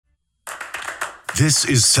This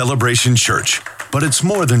is Celebration Church, but it's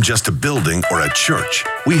more than just a building or a church.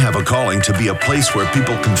 We have a calling to be a place where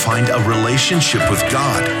people can find a relationship with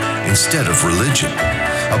God instead of religion.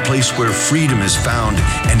 A place where freedom is found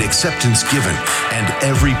and acceptance given, and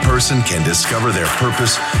every person can discover their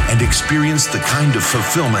purpose and experience the kind of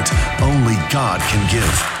fulfillment only God can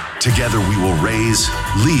give. Together we will raise,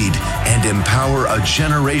 lead, and empower a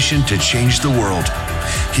generation to change the world.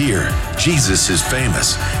 Here, Jesus is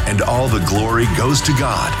famous, and all the glory goes to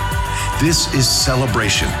God. This is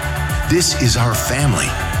Celebration. This is our family.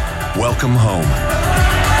 Welcome home.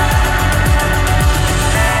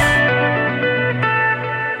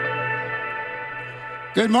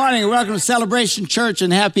 Good morning and welcome to Celebration Church,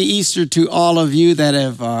 and happy Easter to all of you that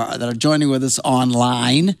are joining with us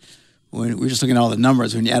online. We're just looking at all the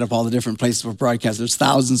numbers. When you add up all the different places we're broadcast, there's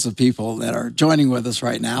thousands of people that are joining with us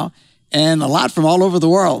right now, and a lot from all over the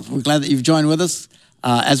world. We're glad that you've joined with us.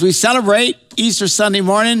 As we celebrate Easter Sunday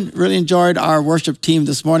morning, really enjoyed our worship team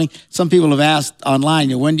this morning. Some people have asked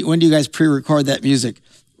online, when do you guys pre-record that music?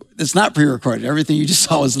 It's not pre-recorded. Everything you just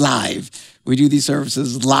saw is live. We do these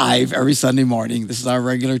services live every Sunday morning. This is our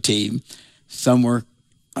regular team. Some were,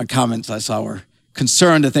 comments I saw were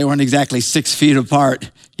concerned that they weren't exactly 6 feet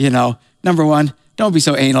apart. You know, number one, don't be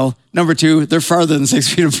so anal. Number two, they're farther than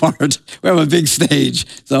 6 feet apart. We have a big stage,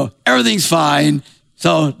 so everything's fine.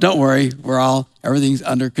 So don't worry, everything's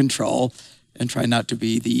under control, and try not to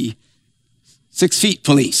be the 6 feet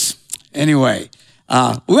police. Anyway,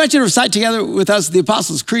 we want you to recite together with us the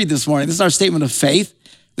Apostles' Creed this morning. This is our statement of faith.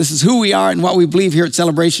 This is who we are and what we believe here at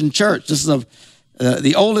Celebration Church. This is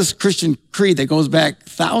the oldest Christian creed that goes back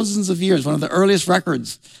thousands of years. One of the earliest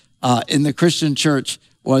records in the Christian church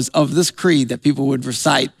was of this creed that people would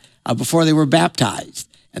recite before they were baptized,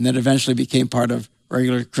 and then eventually became part of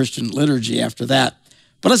regular Christian liturgy after that.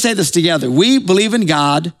 But let's say this together. We believe in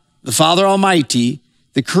God, the Father Almighty,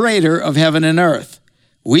 the creator of heaven and earth.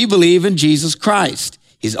 We believe in Jesus Christ,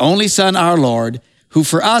 his only Son, our Lord, who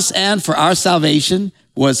for us and for our salvation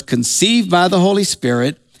was conceived by the Holy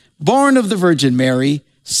Spirit, born of the Virgin Mary,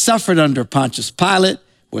 suffered under Pontius Pilate,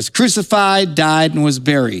 was crucified, died, and was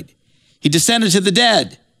buried. He descended to the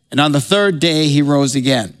dead, and on the third day he rose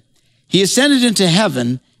again. He ascended into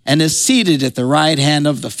heaven and is seated at the right hand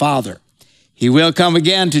of the Father. He will come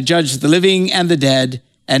again to judge the living and the dead,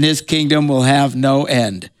 and his kingdom will have no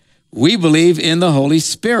end. We believe in the Holy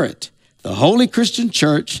Spirit, the holy Christian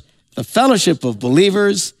church, the fellowship of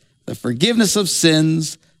believers, the forgiveness of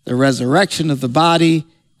sins, the resurrection of the body,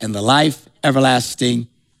 and the life everlasting.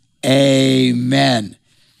 Amen.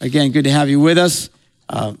 Again, good to have you with us.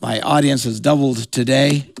 My audience has doubled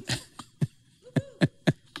today.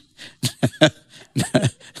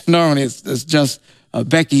 Normally it's just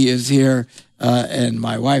Becky is here and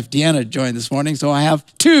my wife Deanna joined this morning, so I have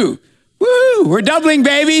two. Woo! We're doubling,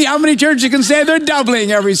 baby. How many churches can say they're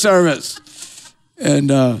doubling every service? And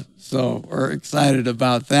so we're excited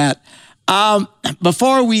about that.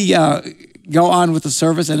 Before we go on with the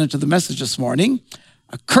service and into the message this morning,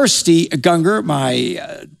 Kirsty Gunger,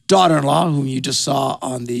 my daughter-in-law, whom you just saw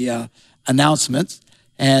on the announcements,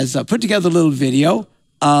 has put together a little video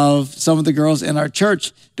of some of the girls in our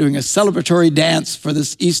church doing a celebratory dance for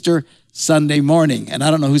this Easter Sunday morning. And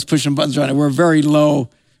I don't know who's pushing buttons around it. We're a very low,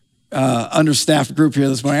 understaffed group here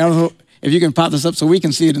this morning. I don't know if you can pop this up so we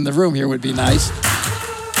can see it in the room here would be nice.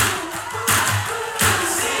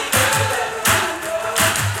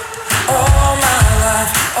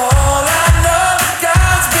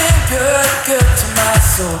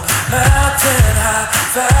 Mountain high,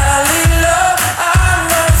 valley low, I'm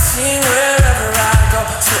unseen wherever I go.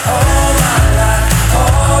 So all my life,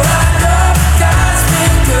 all I know, God's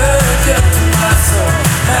been good to my soul.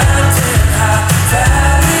 Mountain high,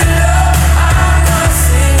 valley low, I'm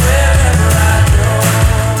unseen wherever I go.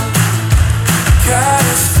 God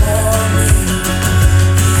is for me,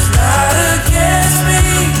 he's not against me.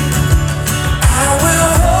 I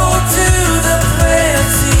will hold to the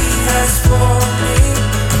plans he has for me.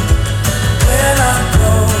 When I'm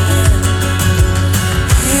broke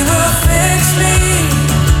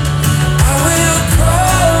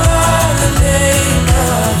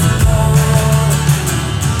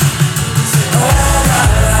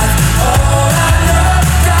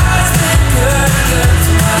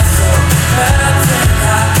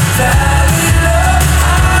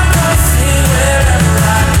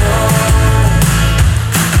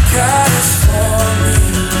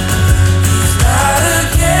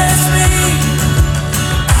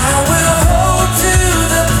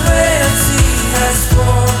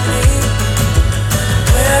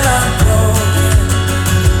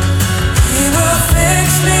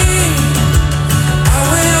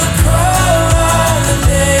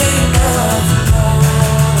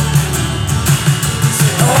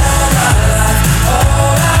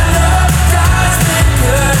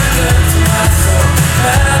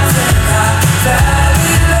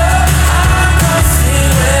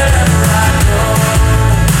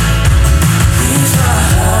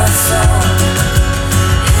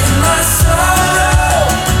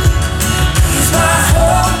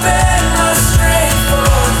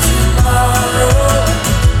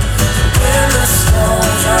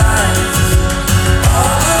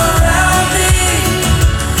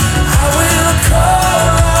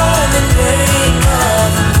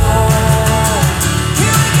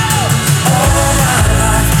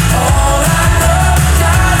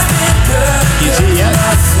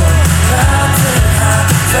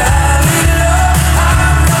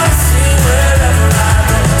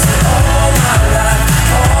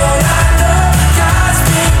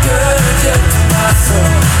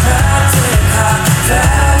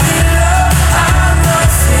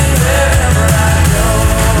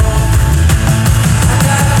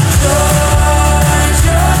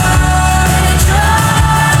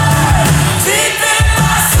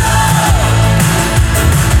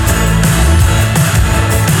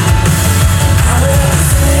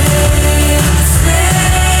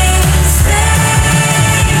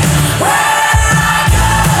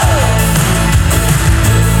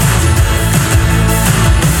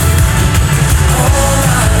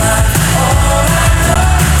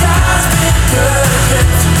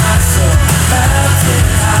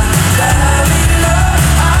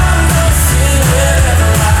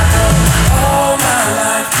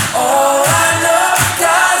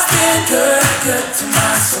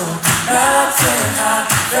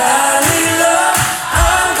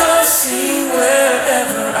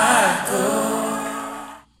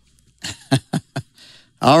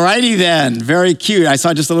All righty then. Very cute. I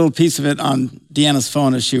saw just a little piece of it on Deanna's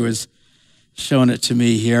phone as she was showing it to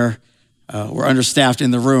me here. We're understaffed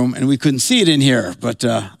in the room, and we couldn't see it in here, but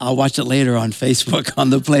I'll watch it later on Facebook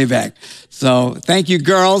on the playback. So thank you,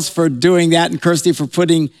 girls, for doing that, and Kirsty for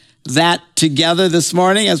putting that together this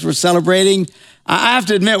morning as we're celebrating. I have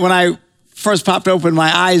to admit, when I first popped open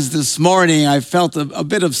my eyes this morning, I felt a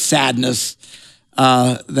bit of sadness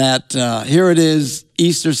that here it is,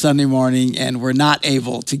 Easter Sunday morning, and we're not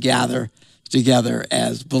able to gather together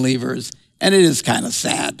as believers. And it is kind of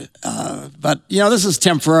sad. But, this is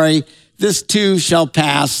temporary. This too shall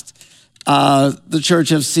pass. The church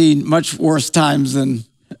has seen much worse times than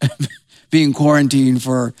being quarantined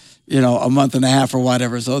for, a month and a half or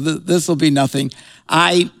whatever. So this will be nothing.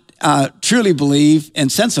 I truly believe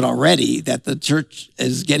and sense it already that the church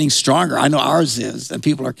is getting stronger. I know ours is, and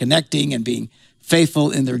people are connecting and being faithful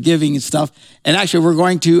in their giving and stuff. And actually, we're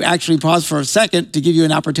going to pause for a second to give you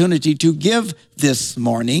an opportunity to give this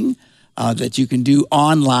morning that you can do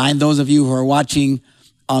online. Those of you who are watching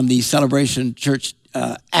on the Celebration Church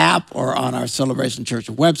app or on our Celebration Church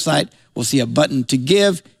website, we'll see a button to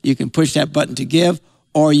give. You can push that button to give,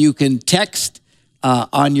 or you can text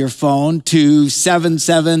on your phone to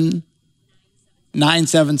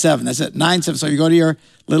 77977. That's it, 97. So you go to your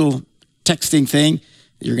little texting thing.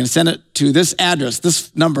 You're going to send it to this address,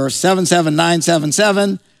 this number,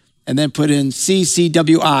 77977, and then put in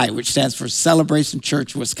CCWI, which stands for Celebration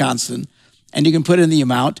Church Wisconsin. And you can put in the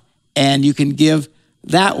amount, and you can give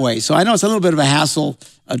that way. So I know it's a little bit of a hassle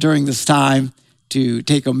during this time to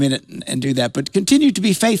take a minute and do that, but continue to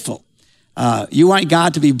be faithful. You want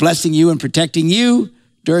God to be blessing you and protecting you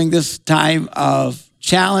during this time of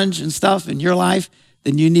challenge and stuff in your life,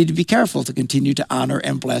 then you need to be careful to continue to honor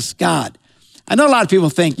and bless God. I know a lot of people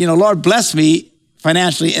think, Lord, bless me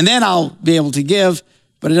financially, and then I'll be able to give,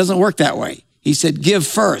 but it doesn't work that way. He said, give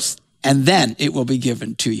first, and then it will be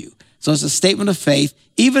given to you. So it's a statement of faith,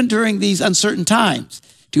 even during these uncertain times,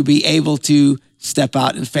 to be able to step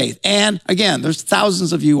out in faith. And again, there's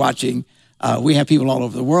thousands of you watching. We have people all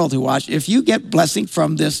over the world who watch. If you get blessing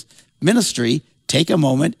from this ministry, take a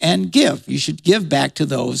moment and give. You should give back to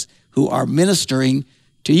those who are ministering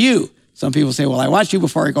to you. Some people say, well, I watch you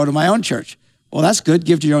before I go to my own church. Well, that's good.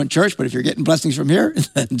 Give to your own church. But if you're getting blessings from here,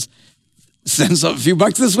 then send a few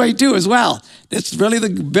bucks this way too as well. It's really the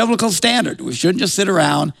biblical standard. We shouldn't just sit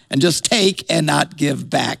around and just take and not give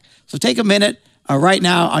back. So take a minute right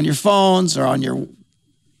now on your phones or on your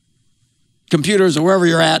computers or wherever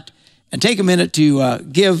you're at, and take a minute to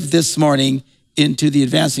give this morning into the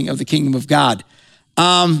advancing of the kingdom of God.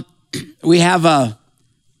 We have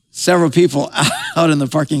several people out in the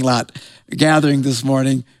parking lot gathering this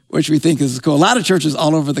morning, which we think is cool. A lot of churches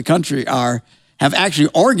all over the country have actually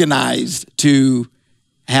organized to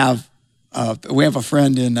have, we have a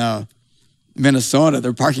friend in Minnesota,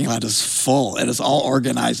 their parking lot is full. It is all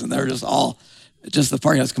organized, and they're the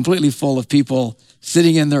parking lot is completely full of people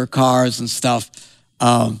sitting in their cars and stuff,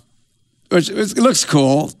 which it looks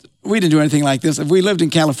cool. We didn't do anything like this. If we lived in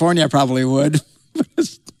California, I probably would.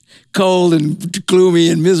 It's cold and gloomy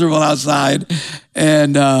and miserable outside,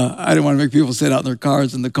 and I didn't want to make people sit out in their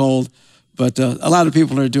cars in the cold. But a lot of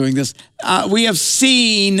people are doing this. We have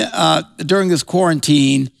seen during this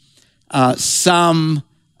quarantine some,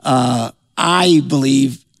 I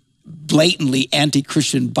believe, blatantly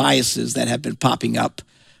anti-Christian biases that have been popping up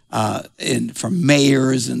from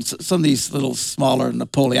mayors and some of these little smaller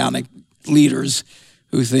Napoleonic leaders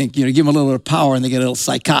who think, give them a little bit of power and they get a little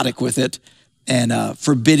psychotic with it, and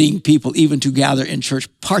forbidding people even to gather in church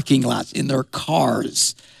parking lots in their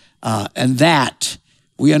cars. And that,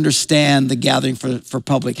 we understand the gathering for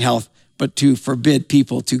public health, but to forbid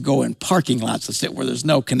people to go in parking lots to sit where there's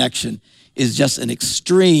no connection is just an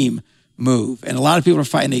extreme move. And a lot of people are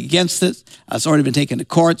fighting against it. It's already been taken to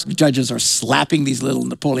courts. Judges are slapping these little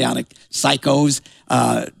Napoleonic psychos,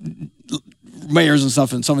 mayors and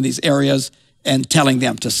stuff in some of these areas, and telling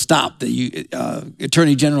them to stop. The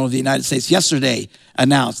Attorney General of the United States yesterday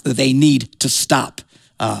announced that they need to stop.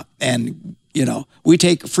 We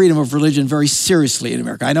take freedom of religion very seriously in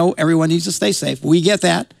America. I know everyone needs to stay safe. We get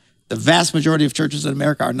that. The vast majority of churches in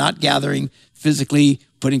America are not gathering physically,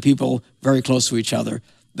 putting people very close to each other,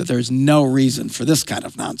 that there's no reason for this kind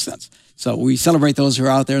of nonsense. So we celebrate those who are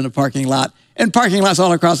out there in the parking lot, and parking lots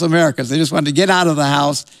all across America. They just want to get out of the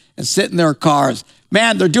house and sit in their cars.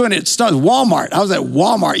 Man, they're doing it. It starts Walmart. I was at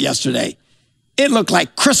Walmart yesterday. It looked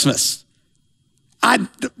like Christmas.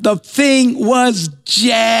 The thing was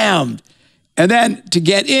jammed. And then to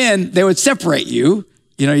get in, they would separate you.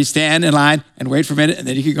 You stand in line and wait for a minute, and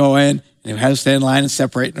then you could go in, and you had to stand in line and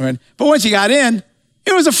separate. But once you got in, it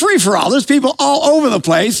it was a free-for-all. There's people all over the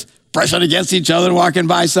place, brushing against each other and walking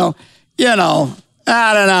by. So, I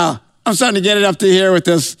don't know. I'm starting to get it up to here with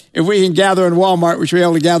this. If we can gather in Walmart, we should be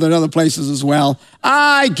able to gather in other places as well.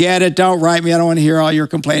 I get it. Don't write me. I don't want to hear all your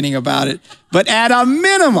complaining about it. But at a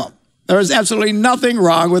minimum, there is absolutely nothing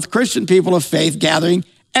wrong with Christian people of faith gathering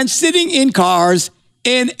and sitting in cars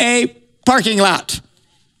in a parking lot.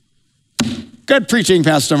 Good preaching,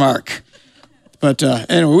 Pastor Mark. But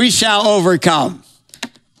anyway, we shall overcome.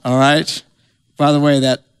 All right? By the way,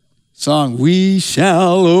 that song, We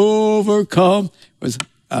Shall Overcome, was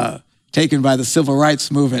taken by the civil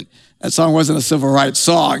rights movement. That song wasn't a civil rights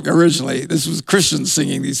song originally. This was Christians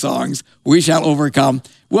singing these songs. We shall overcome.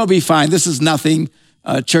 We'll be fine. This is nothing.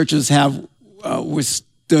 Churches have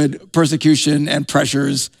withstood persecution and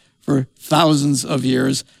pressures for thousands of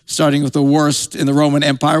years, starting with the worst in the Roman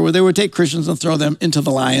Empire, where they would take Christians and throw them into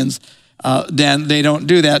the lions' den. They don't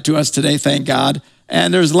do that to us today, thank God.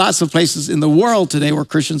 And there's lots of places in the world today where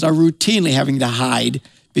Christians are routinely having to hide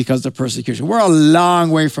because of persecution. We're a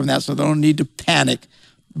long way from that, so they don't need to panic.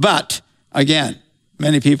 But again,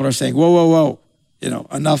 many people are saying, whoa,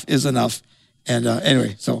 enough is enough. And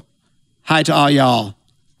anyway, so hi to all y'all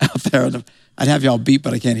out there. I'd have y'all beat,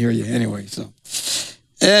 but I can't hear you anyway. So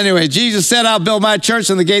anyway, Jesus said, I'll build my church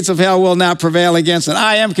and the gates of hell will not prevail against it.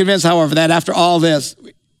 I am convinced, however, that after all this,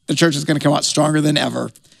 the church is going to come out stronger than ever.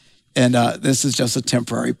 And this is just a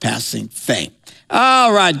temporary passing thing.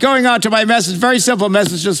 All right, going on to my message, very simple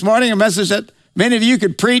message this morning, a message that many of you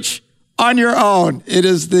could preach on your own. It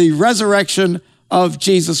is the resurrection of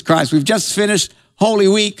Jesus Christ. We've just finished Holy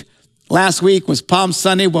Week. Last week was Palm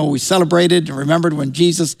Sunday, where we celebrated and remembered when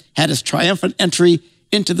Jesus had his triumphant entry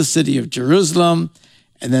into the city of Jerusalem.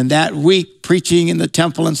 And then that week, preaching in the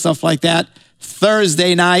temple and stuff like that.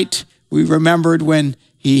 Thursday night, we remembered when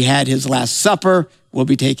he had his Last Supper. We'll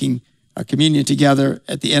be taking a communion together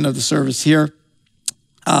at the end of the service here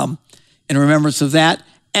in remembrance of that.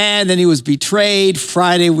 And then he was betrayed.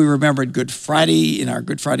 Friday, we remembered Good Friday in our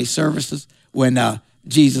Good Friday services when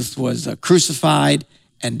Jesus was crucified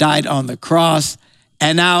and died on the cross.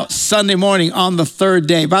 And now Sunday morning on the third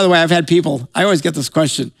day. By the way, I've had people, I always get this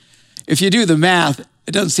question. If you do the math,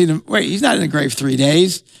 it doesn't seem to, wait, he's not in the grave 3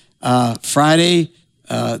 days. Friday,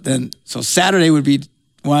 so Saturday would be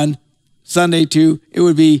 1, Sunday 2, it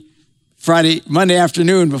would be Friday, Monday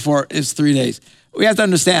afternoon before it's 3 days. We have to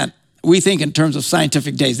understand, we think in terms of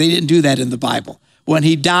scientific days. They didn't do that in the Bible. When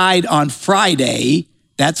he died on Friday,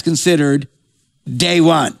 that's considered day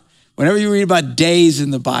 1. Whenever you read about days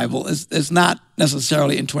in the Bible, it's not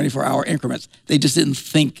necessarily in 24-hour increments. They just didn't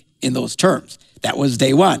think in those terms. That was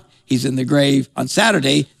day 1. He's in the grave on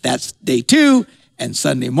Saturday, that's day 2. And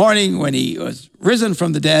Sunday morning, when he was risen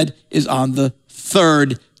from the dead, is on the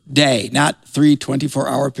third day. Not 3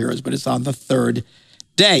 24-hour periods, but it's on the third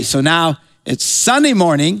day. So now it's Sunday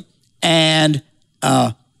morning, and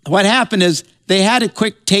what happened is they had to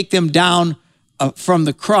quick take them down from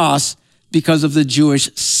the cross because of the Jewish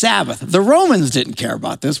Sabbath. The Romans didn't care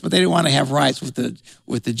about this, but they didn't want to have riots with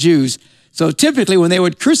the Jews. So typically when they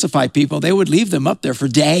would crucify people, they would leave them up there for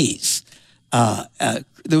days. The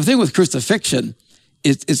thing with crucifixion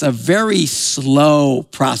is it's a very slow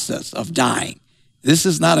process of dying. This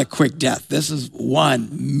is not a quick death. This is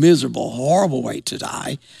one miserable, horrible way to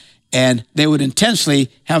die. And they would intentionally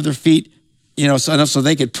have their feet, so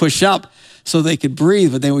they could push up, so they could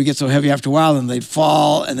breathe, but they would get so heavy after a while and they'd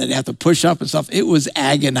fall and they'd have to push up and stuff. It was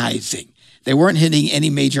agonizing. They weren't hitting any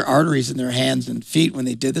major arteries in their hands and feet when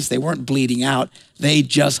they did this. They weren't bleeding out. They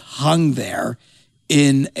just hung there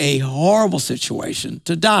in a horrible situation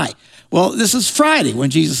to die. Well, this is Friday when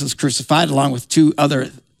Jesus is crucified along with 2 other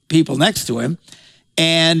people next to him.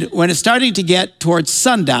 And when it's starting to get towards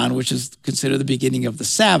sundown, which is considered the beginning of the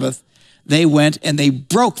Sabbath, they went and they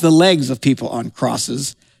broke the legs of people on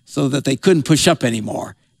crosses so that they couldn't push up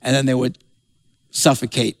anymore. And then they would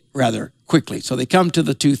suffocate rather quickly. So they come to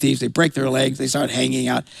the 2 thieves, they break their legs, they start hanging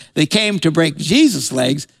out. They came to break Jesus'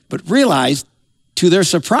 legs, but realized to their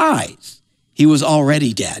surprise, he was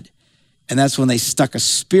already dead. And that's when they stuck a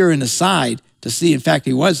spear in his side to see, in fact,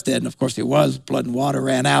 he was dead. And of course he was, blood and water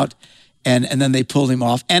ran out. And then they pulled him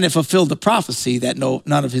off. And it fulfilled the prophecy that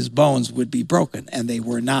none of his bones would be broken, and they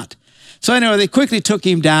were not. So anyway, they quickly took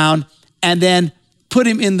him down and then put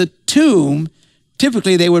him in the tomb.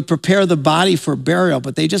 Typically, they would prepare the body for burial,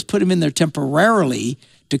 but they just put him in there temporarily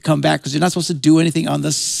to come back because you're not supposed to do anything on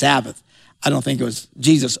the Sabbath. I don't think it was,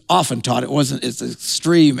 Jesus often taught it wasn't as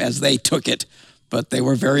extreme as they took it, but they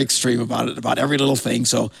were very extreme about it, about every little thing.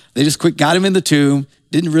 So they just got him in the tomb,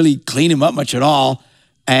 didn't really clean him up much at all,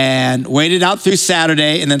 and waited out through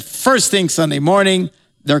Saturday. And then first thing Sunday morning,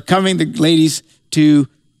 they're coming, the ladies to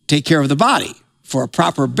take care of the body for a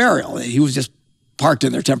proper burial. He was just parked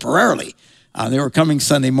in there temporarily. They were coming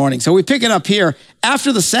Sunday morning. So we pick it up here.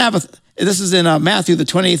 After the Sabbath, this is in Matthew, the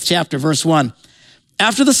 28th chapter, verse 1.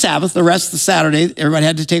 After the Sabbath, the rest of the Saturday, everybody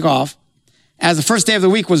had to take off. As the first day of the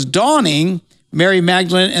week was dawning, Mary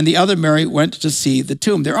Magdalene and the other Mary went to see the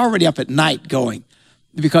tomb. They're already up at night going,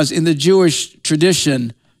 because in the Jewish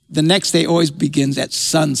tradition, the next day always begins at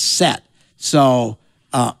sunset. So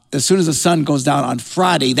as soon as the sun goes down on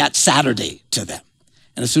Friday, that's Saturday to them.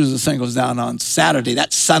 And as soon as the sun goes down on Saturday,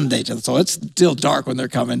 that's Sunday to them. So it's still dark when they're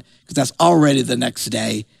coming, because that's already the next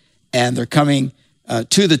day. And they're coming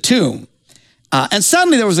to the tomb. And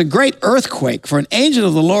suddenly there was a great earthquake, for an angel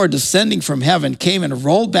of the Lord descending from heaven came and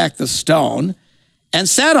rolled back the stone and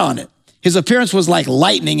sat on it. His appearance was like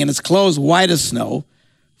lightning and his clothes white as snow.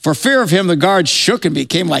 For fear of him, the guards shook and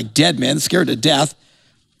became like dead men, scared to death.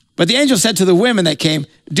 But the angel said to the women that came,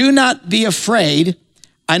 "Do not be afraid.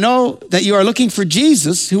 I know that you are looking for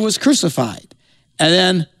Jesus who was crucified." And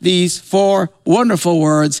then these 4 wonderful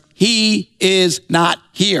words, "He is not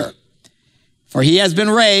here, for he has been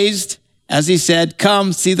raised, as he said,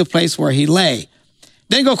 come see the place where he lay.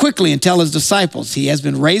 Then go quickly and tell his disciples, he has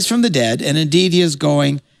been raised from the dead, and indeed he is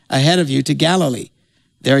going ahead of you to Galilee.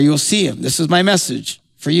 There you will see him. This is my message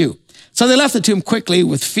for you." So they left the tomb quickly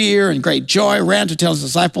with fear and great joy, ran to tell his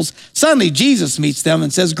disciples. Suddenly Jesus meets them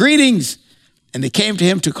and says, "Greetings." And they came to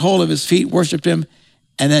him, took hold of his feet, worshiped him.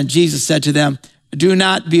 And then Jesus said to them, "Do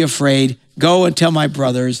not be afraid. Go and tell my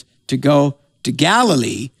brothers to go to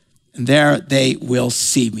Galilee, and there they will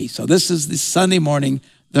see me." So this is the Sunday morning.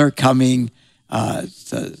 They're coming.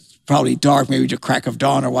 It's probably dark, maybe the crack of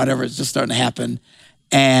dawn or whatever. It's just starting to happen.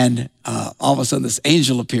 And all of a sudden, this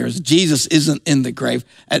angel appears. Jesus isn't in the grave.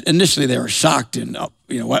 Initially, they were shocked and,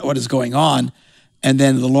 what is going on? And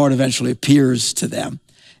then the Lord eventually appears to them.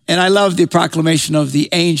 And I love the proclamation of the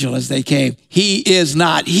angel as they came. He is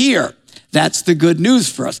not here. That's the good news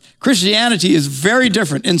for us. Christianity is very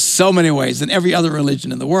different in so many ways than every other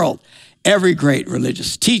religion in the world. Every great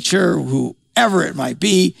religious teacher, whoever it might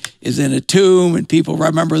be, is in a tomb, and people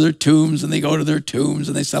remember their tombs, and they go to their tombs,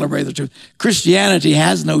 and they celebrate their tombs. Christianity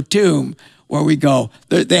has no tomb where we go.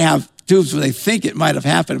 They have tombs where they think it might have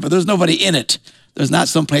happened, but there's nobody in it. There's not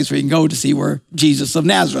some place where you can go to see where Jesus of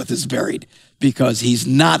Nazareth is buried, because he's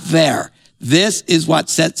not there. This is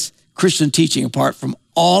what sets Christian teaching apart from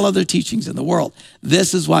all other teachings in the world.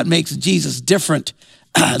 This is what makes Jesus different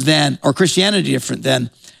or Christianity different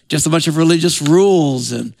than just a bunch of religious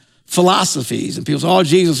rules and philosophies. And people say, "Oh,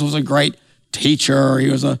 Jesus was a great teacher. He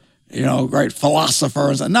was a great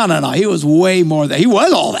philosopher." No. He was way more than, he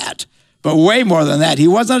was all that, but way more than that. He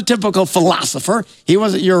wasn't a typical philosopher. He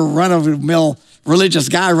wasn't your run-of-the-mill religious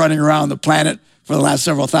guy running around the planet for the last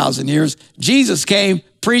several thousand years. Jesus came,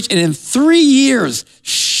 preached, and in 3 years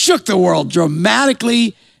shook the world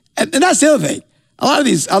dramatically. And that's the other thing. A lot of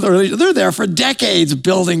these other religions, they're there for decades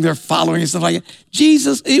building their following and stuff like that.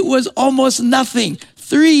 Jesus, it was almost nothing.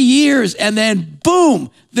 3 years, and then boom,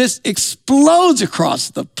 this explodes across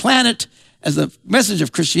the planet as the message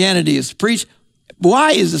of Christianity is preached.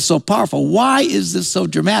 Why is this so powerful? Why is this so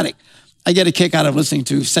dramatic? I get a kick out of listening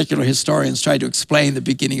to secular historians try to explain the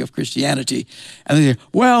beginning of Christianity. And they say,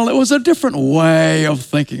 well, it was a different way of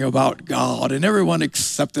thinking about God, and everyone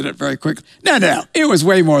accepted it very quickly. No, it was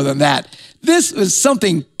way more than that. This was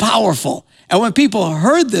something powerful. And when people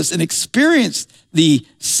heard this and experienced the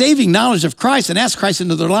saving knowledge of Christ and asked Christ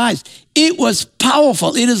into their lives, it was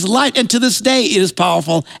powerful. It is life. And to this day, it is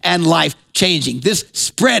powerful and life-changing. This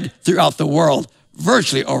spread throughout the world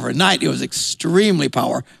virtually overnight. It was extremely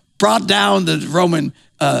powerful. Brought down the Roman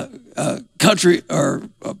country or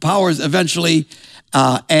powers eventually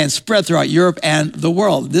and spread throughout Europe and the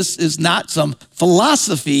world. This is not some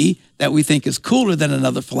philosophy that we think is cooler than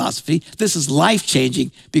another philosophy. This is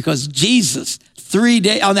life-changing because Jesus,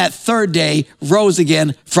 on that third day, rose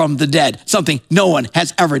again from the dead, something no one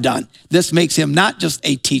has ever done. This makes him not just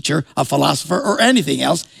a teacher, a philosopher, or anything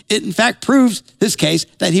else. It, in fact, proves his case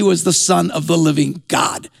that he was the Son of the living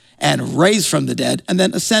God and raised from the dead and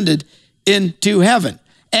then ascended into heaven.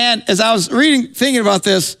 And as I was thinking about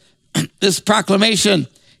this proclamation,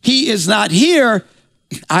 he is not here,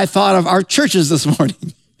 I thought of our churches this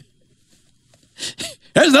morning.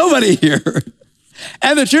 There's nobody here.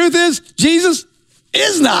 And the truth is, Jesus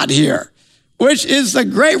is not here, which is a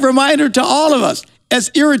great reminder to all of us.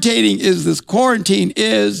 As irritating as this quarantine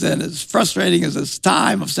is, and as frustrating as this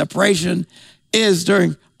time of separation is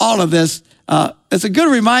during all of this, it's a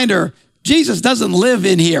good reminder, Jesus doesn't live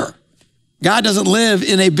in here. God doesn't live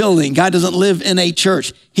in a building. God doesn't live in a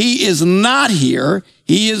church. He is not here.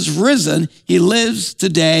 He is risen. He lives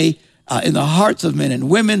today in the hearts of men and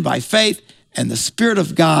women by faith, and the Spirit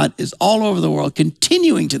of God is all over the world,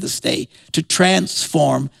 continuing to this day to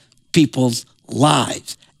transform people's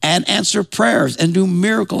lives and answer prayers and do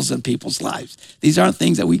miracles in people's lives. These aren't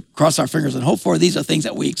things that we cross our fingers and hope for. These are things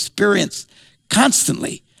that we experience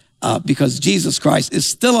constantly because Jesus Christ is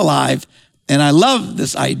still alive. And I love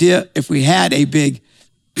this idea. If we had a big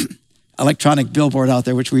electronic billboard out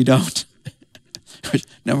there, which we don't, which,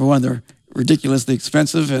 number one, they're ridiculously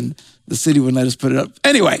expensive and the city wouldn't let us put it up.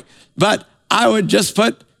 Anyway, but I would just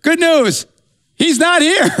put, good news, he's not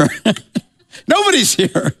here. Nobody's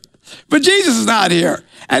here, but Jesus is not here.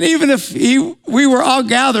 And even if we were all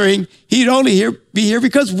gathering, he'd only be here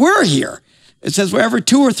because we're here. It says wherever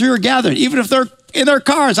 2 or 3 are gathered, even if they're in their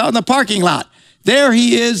cars out in the parking lot, there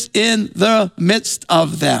he is in the midst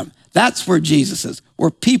of them. That's where Jesus is, where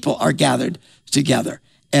people are gathered together.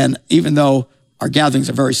 And even though our gatherings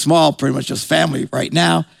are very small, pretty much just family right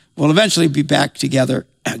now, we'll eventually be back together,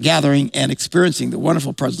 gathering and experiencing the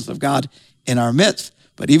wonderful presence of God in our midst.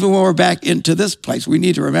 But even when we're back into this place, we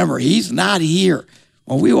need to remember he's not here.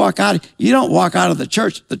 When we walk out, you don't walk out of the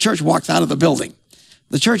church walks out of the building.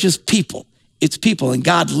 The church is people. It's people and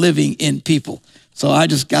God living in people. So I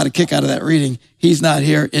just got a kick out of that reading. He's not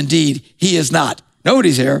here. Indeed, he is not.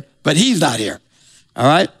 Nobody's here, but he's not here. All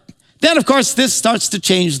right? Then, of course, this starts to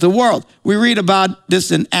change the world. We read about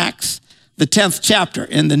this in Acts, the 10th chapter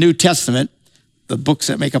in the New Testament, the books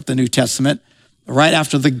that make up the New Testament, right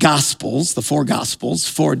after the Gospels, the 4 Gospels,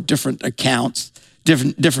 4 different accounts,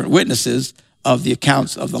 different witnesses of the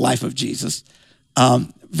accounts of the life of Jesus.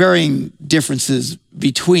 Varying differences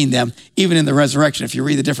between them, even in the resurrection. If you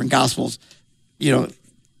read the different Gospels,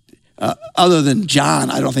 other than John,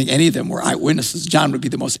 I don't think any of them were eyewitnesses. John would be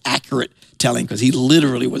the most accurate telling because he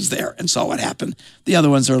literally was there and saw what happened. The other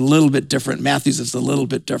ones are a little bit different. Matthew's is a little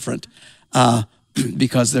bit different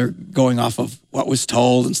because they're going off of what was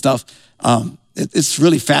told and stuff. It's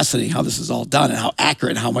really fascinating how this is all done and how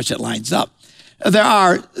accurate and how much it lines up. There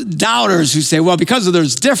are doubters who say, well, because of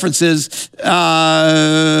those differences,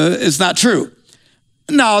 it's not true.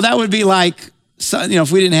 No, that would be like,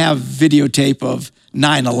 if we didn't have videotape of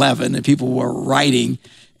 9/11 and people were writing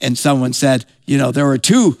and someone said, there were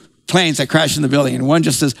 2 planes that crashed in the building, and one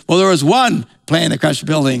just says, well, there was 1 plane that crashed the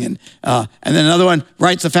building, and then another one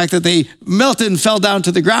writes the fact that they melted and fell down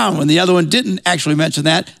to the ground when the other one didn't actually mention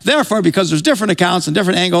that. Therefore, because there's different accounts and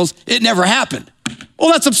different angles, it never happened.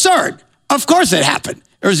 Well, that's absurd. Of course it happened.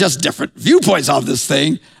 There's just different viewpoints of this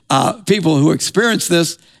thing. People who experienced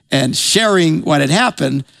this and sharing what had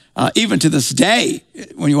happened, even to this day,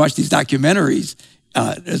 when you watch these documentaries,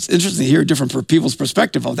 it's interesting to hear different people's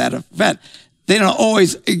perspective of that event. They don't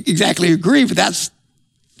always exactly agree, but that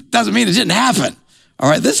doesn't mean it didn't happen. All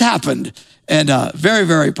right, this happened, and very,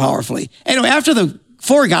 very powerfully. Anyway, after the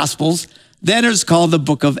 4 Gospels, then it's called the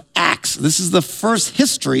book of Acts. This is the first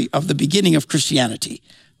history of the beginning of Christianity.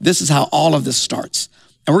 This is how all of this starts.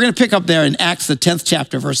 And we're going to pick up there in Acts, the 10th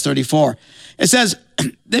chapter, verse 34. It says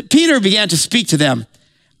that Peter began to speak to them.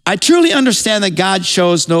 I truly understand that God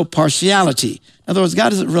shows no partiality. In other words, God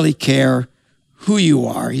doesn't really care who you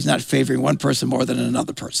are. He's not favoring one person more than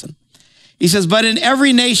another person. He says, but in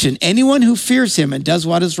every nation, anyone who fears him and does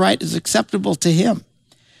what is right is acceptable to him.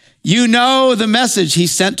 You know the message he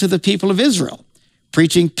sent to the people of Israel,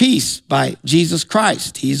 preaching peace by Jesus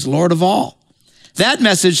Christ. He's Lord of all. That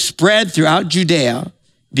message spread throughout Judea,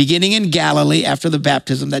 beginning in Galilee after the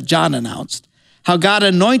baptism that John announced, how God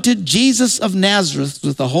anointed Jesus of Nazareth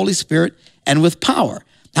with the Holy Spirit and with power,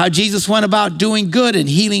 how Jesus went about doing good and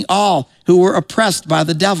healing all who were oppressed by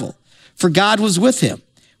the devil, for God was with him.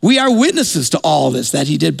 We are witnesses to all this that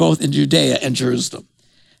he did both in Judea and Jerusalem.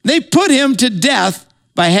 They put him to death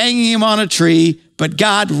by hanging him on a tree, but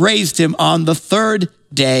God raised him on the 3rd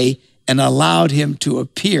day and allowed him to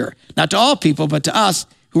appear, not to all people, but to us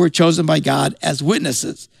who were chosen by God as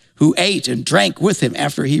witnesses, who ate and drank with him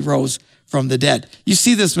after he rose from the dead. You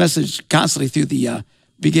see this message constantly through the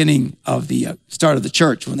beginning of the start of the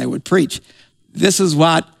church when they would preach. This is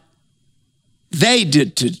what they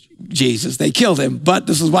did to Jesus. They killed him, but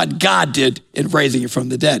this is what God did in raising him from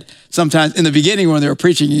the dead. Sometimes in the beginning when they were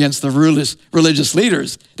preaching against the religious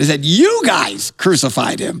leaders, they said, you guys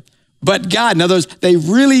crucified him, but God. In other words, they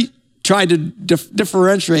really tried to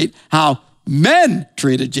differentiate how men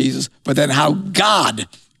treated Jesus, but then how God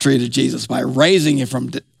treated Jesus by raising him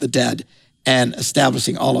from the dead and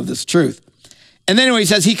establishing all of this truth. And then he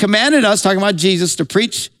says, he commanded us, talking about Jesus, to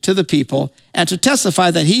preach to the people and to testify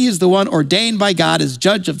that he is the one ordained by God as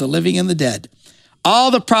judge of the living and the dead. All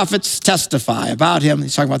the prophets testify about him.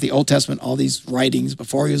 He's talking about the Old Testament, all these writings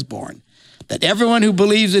before he was born, that everyone who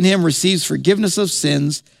believes in him receives forgiveness of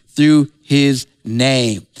sins through his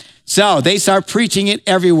name. So they start preaching it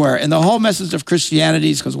everywhere. And the whole message of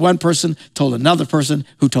Christianity is because one person told another person,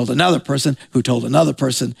 who told another person, who told another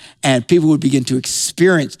person, and people would begin to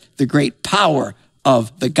experience the great power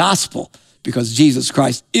of the gospel because Jesus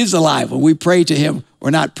Christ is alive. When we pray to him, we're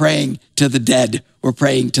not praying to the dead, we're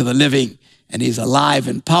praying to the living, and he's alive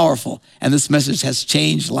and powerful. And this message has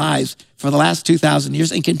changed lives for the last 2,000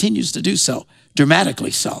 years and continues to do so,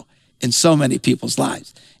 dramatically so, in so many people's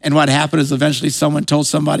lives. And what happened is eventually someone told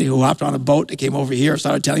somebody who hopped on a boat that came over here,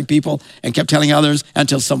 started telling people and kept telling others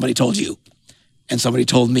until somebody told you and somebody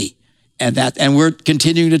told me. And we're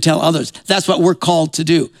continuing to tell others. That's what we're called to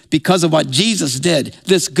do because of what Jesus did.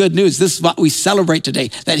 This good news, this is what we celebrate today,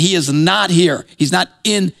 that he is not here. He's not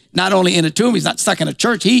only in a tomb, he's not stuck in a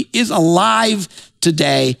church. He is alive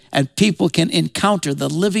today and people can encounter the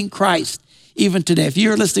living Christ even today. If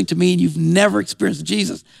you're listening to me and you've never experienced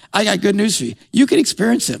Jesus, I got good news for you. You can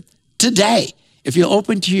experience him today if you'll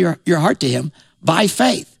open to your heart to him by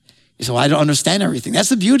faith. You say, well, I don't understand everything. That's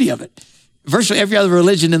the beauty of it. Virtually every other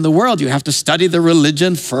religion in the world, you have to study the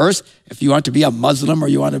religion first. If you want to be a Muslim or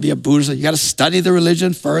you want to be a Buddhist, you got to study the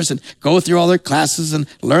religion first and go through all their classes and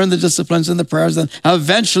learn the disciplines and the prayers. And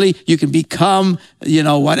eventually you can become,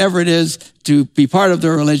 whatever it is to be part of the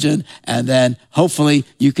religion. And then hopefully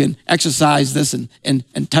you can exercise this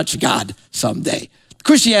and touch God someday.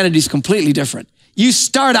 Christianity is completely different. You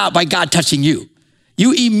start out by God touching you.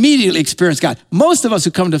 You immediately experience God. Most of us who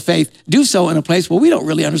come to faith do so in a place where we don't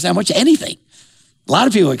really understand much of anything. A lot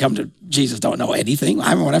of people that come to Jesus don't know anything. I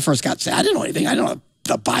remember when I first got saved, I didn't know anything. I didn't know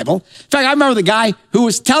the Bible. In fact, I remember the guy who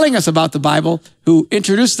was telling us about the Bible, who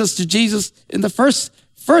introduced us to Jesus in the first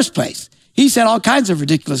place. He said all kinds of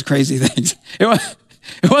ridiculous, crazy things. It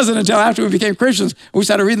wasn't until after we became Christians, we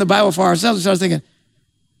started reading the Bible for ourselves, we started thinking,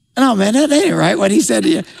 no, man, that ain't right what he said.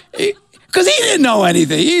 Because he didn't know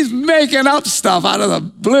anything. He's making up stuff out of the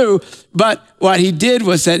blue. But what he did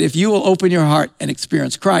was said, if you will open your heart and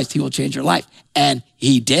experience Christ, he will change your life. And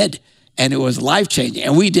he did. And it was life-changing.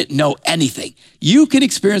 And we didn't know anything. You can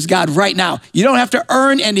experience God right now. You don't have to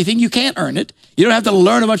earn anything. You can't earn it. You don't have to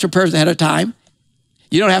learn a bunch of prayers ahead of time.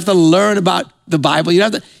 You don't have to learn about the Bible.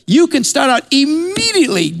 You can start out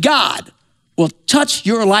immediately. God will touch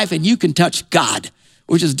your life and you can touch God,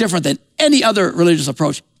 which is different than any other religious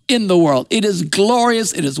approach in the world. It is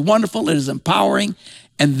glorious, it is wonderful, it is empowering.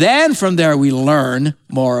 And then from there we learn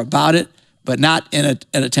more about it, but not in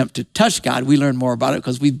an attempt to touch God. We learn more about it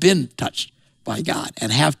because we've been touched by God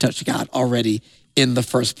and have touched God already in the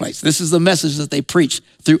first place. This is the message that they preach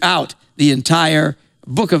throughout the entire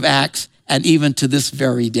book of Acts and even to this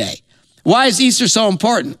very day. Why is Easter so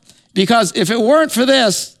important? Because if it weren't for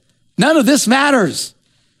this, none of this matters.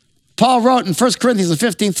 Paul wrote in 1 Corinthians, the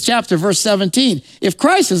 15th chapter, verse 17, if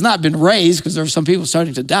Christ has not been raised, because there are some people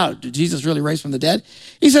starting to doubt, did Jesus really raise from the dead?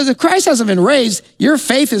 He says, if Christ hasn't been raised, your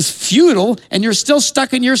faith is futile and you're still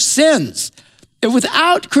stuck in your sins. If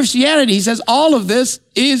without Christianity, he says, all of this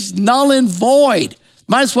is null and void.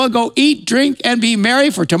 Might as well go eat, drink, and be merry,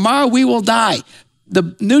 for tomorrow we will die.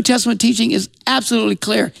 The New Testament teaching is absolutely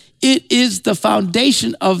clear. It is the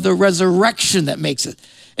foundation of the resurrection that makes it.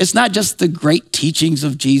 It's not just the great teachings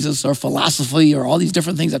of Jesus or philosophy or all these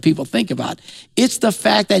different things that people think about. It's the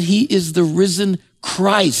fact that he is the risen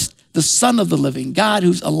Christ, the Son of the living God,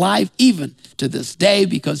 who's alive even to this day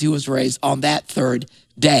because he was raised on that third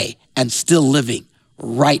day and still living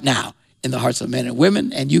right now in the hearts of men and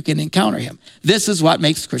women, and you can encounter him. This is what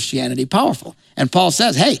makes Christianity powerful. And Paul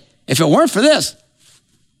says, hey, if it weren't for this,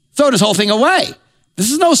 throw this whole thing away. This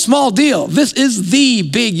is no small deal. This is the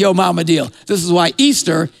big yo mama deal. This is why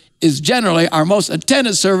Easter is generally our most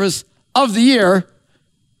attended service of the year.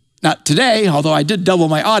 Not today, although I did double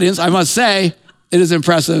my audience, I must say it is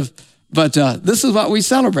impressive, but this is what we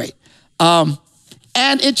celebrate. And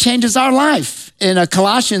it changes our life. In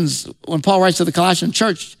Colossians, when Paul writes to the Colossian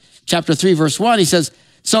church, chapter 3, verse 1, he says,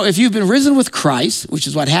 so if you've been risen with Christ, which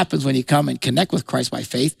is what happens when you come and connect with Christ by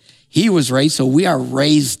faith, he was raised, so we are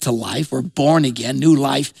raised to life. We're born again. New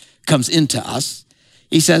life comes into us.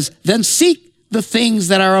 He says, then seek the things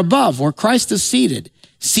that are above, where Christ is seated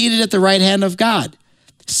at the right hand of God.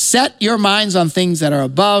 Set your minds on things that are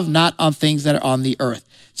above, not on things that are on the earth.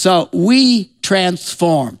 So we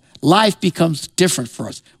transform. Life becomes different for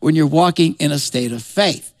us when you're walking in a state of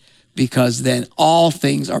faith, because then all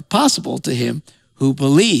things are possible to him who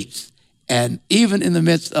believes. And even in the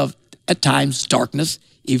midst of, at times, darkness,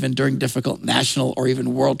 even during difficult national or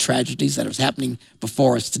even world tragedies that are happening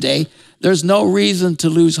before us today, there's no reason to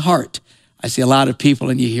lose heart. I see a lot of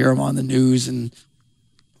people and you hear them on the news and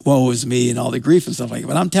woe is me and all the grief and stuff like that.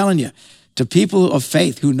 But I'm telling you, to people of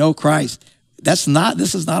faith who know Christ, this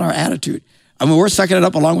is not our attitude. I mean, we're sucking it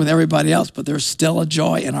up along with everybody else, but there's still a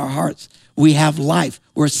joy in our hearts. We have life.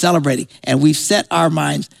 We're celebrating, and we've set our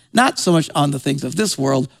minds not so much on the things of this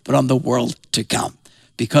world, but on the world to come,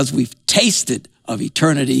 because we've tasted of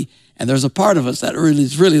eternity, and there's a part of us that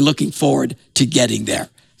is really looking forward to getting there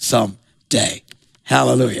someday.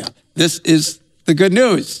 Hallelujah. This is the good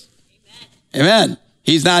news. Amen.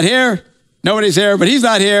 He's not here. Nobody's here, but he's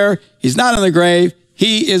not here. He's not in the grave.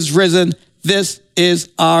 He is risen. This is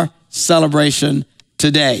our celebration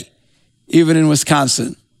today. Even in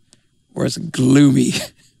Wisconsin, where it's gloomy.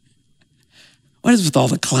 What is with all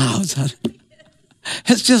the clouds?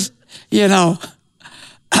 It's just,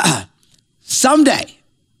 someday,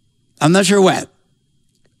 I'm not sure when,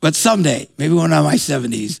 but someday, maybe when I'm in my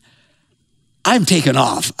 70s, I'm taking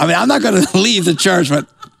off. I mean, I'm not going to leave the church, but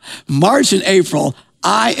March and April,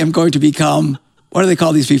 I am going to become, what do they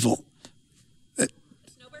call these people?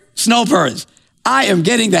 Snowbirds. I am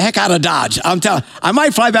getting the heck out of Dodge. I'm telling, I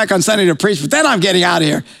might fly back on Sunday to preach, but then I'm getting out of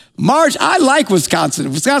here. March, I like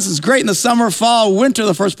Wisconsin. Wisconsin's great in the summer, fall, winter.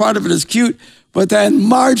 The first part of it is cute, but then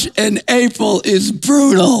March and April is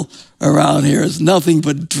brutal around here. It's nothing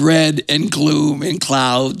but dread and gloom and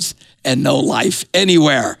clouds and no life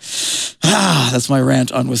anywhere. That's my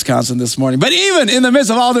rant on Wisconsin this morning. But even in the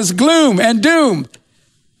midst of all this gloom and doom,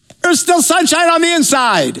 there's still sunshine on the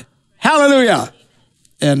inside. Hallelujah.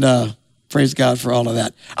 And praise God for all of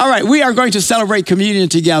that. All right, we are going to celebrate communion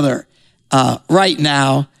together right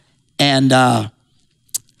now. And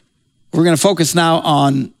we're going to focus now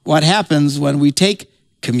on what happens when we take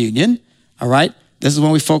communion. All right, this is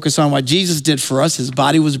when we focus on what Jesus did for us. His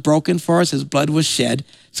body was broken for us. His blood was shed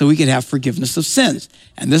so we could have forgiveness of sins.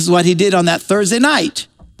 And this is what he did on that Thursday night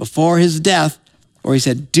before his death, where he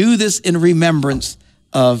said, do this in remembrance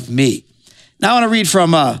of me. Now I want to read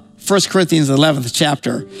from 1 Corinthians 11th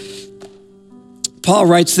chapter. Paul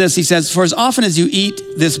writes this, he says, for as often as you eat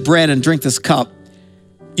this bread and drink this cup,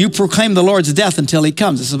 you proclaim the Lord's death until he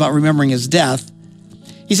comes. This is about remembering his death.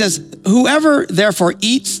 He says, whoever therefore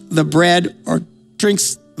eats the bread or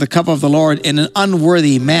drinks the cup of the Lord in an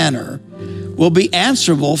unworthy manner will be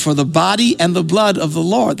answerable for the body and the blood of the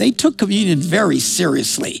Lord. They took communion very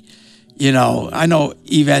seriously. I know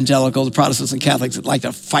evangelicals, Protestants, and Catholics that like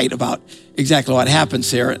to fight about exactly what happens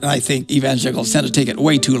here. And I think evangelicals tend to take it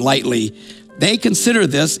way too lightly. They consider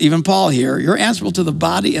this, even Paul here, you're answerable to the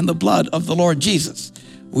body and the blood of the Lord Jesus.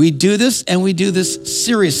 We do this, and we do this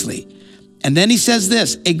seriously. And then he says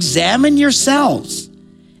this, examine yourselves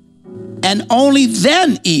and only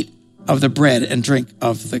then eat of the bread and drink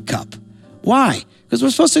of the cup. Why? Because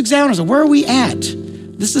we're supposed to examine ourselves. Where are we at?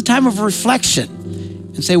 This is a time of reflection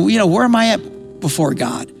and say, where am I at before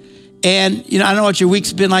God? And, I don't know what your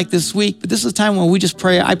week's been like this week, but this is a time when we just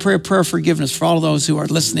pray. I pray a prayer of forgiveness for all of those who are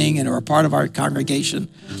listening and who are part of our congregation.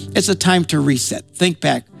 It's a time to reset. Think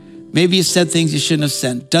back. Maybe you said things you shouldn't have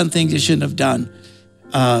said, done things you shouldn't have done,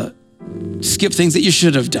 skip things that you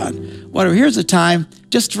should have done. Whatever. Here's a time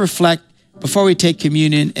just to reflect before we take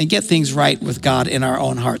communion and get things right with God in our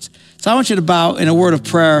own hearts. So I want you to bow in a word of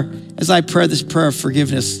prayer as I pray this prayer of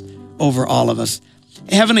forgiveness over all of us.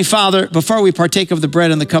 Heavenly Father, before we partake of the bread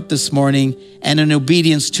and the cup this morning and in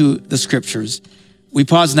obedience to the scriptures, we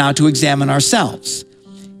pause now to examine ourselves.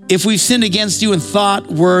 If we've sinned against you in thought,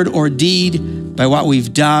 word, or deed, by what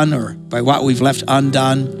we've done or by what we've left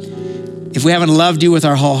undone, if we haven't loved you with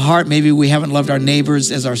our whole heart, maybe we haven't loved our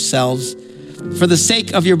neighbors as ourselves, for the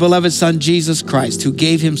sake of your beloved Son, Jesus Christ, who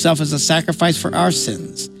gave himself as a sacrifice for our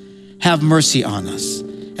sins, have mercy on us.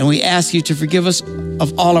 And we ask you to forgive us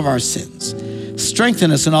of all of our sins.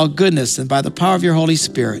 Strengthen us in all goodness, and by the power of your Holy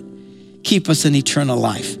Spirit, keep us in eternal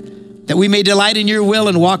life, that we may delight in your will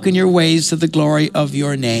and walk in your ways to the glory of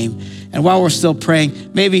your name. And while we're still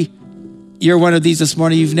praying, maybe you're one of these this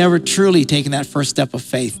morning, you've never truly taken that first step of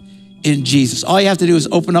faith in Jesus. All you have to do is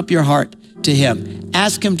open up your heart to him.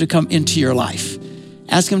 Ask him to come into your life.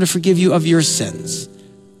 Ask him to forgive you of your sins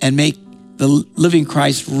and make the living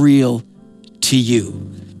Christ real to you.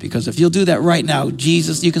 Because if you'll do that right now,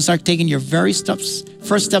 Jesus, you can start taking your first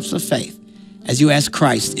steps of faith as you ask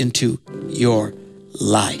Christ into your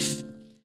life.